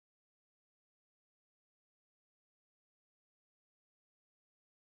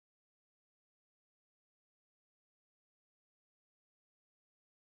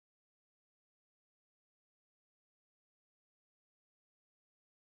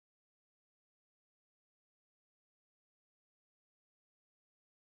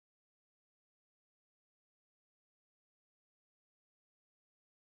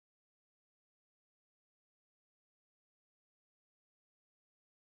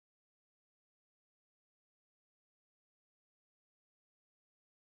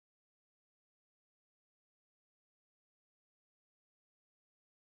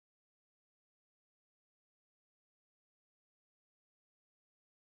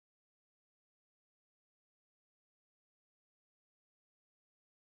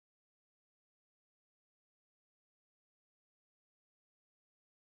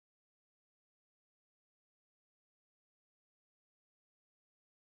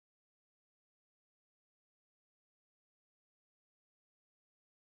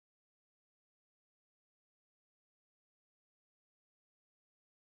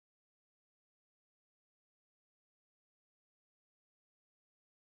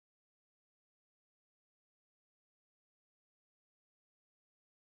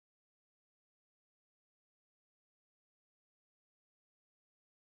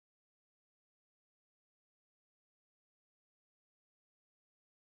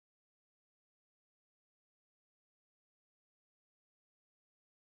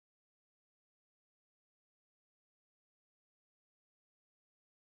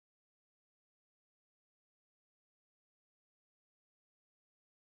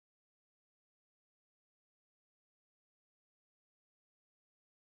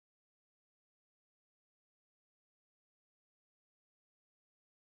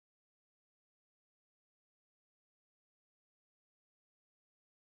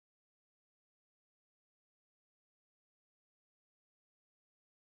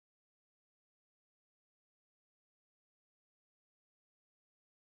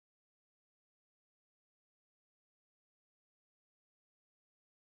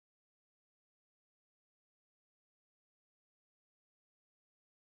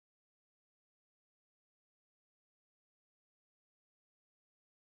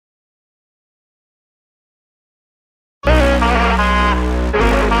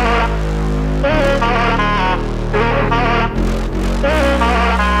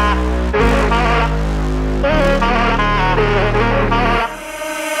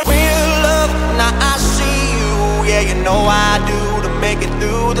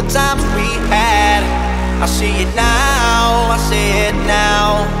through the times we had. I see it now, I see it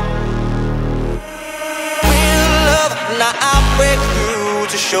now. Real love, now I break through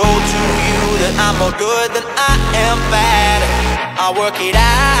to show to you that I'm more good than I am bad. I work it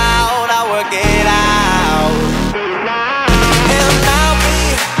out, I work it out. And I'll be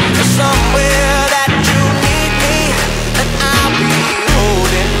somewhere that you need me, and I'll be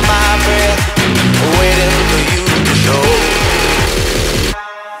holding my breath, waiting for you to show.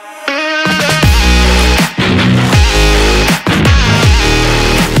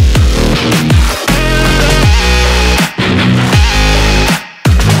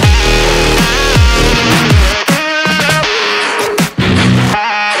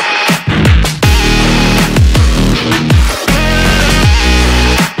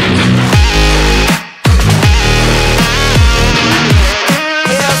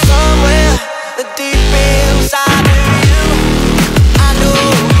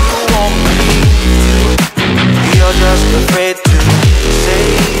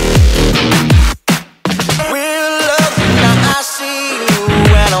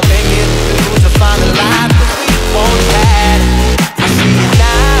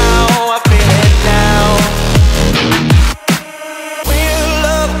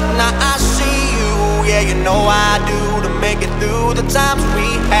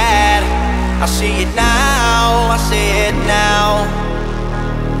 I see it now, I see it now.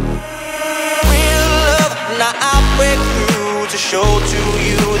 Real love, now I break through to show to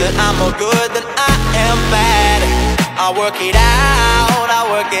you that I'm more good than I am bad. I work it out, I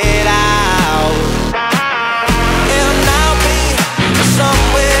work it out.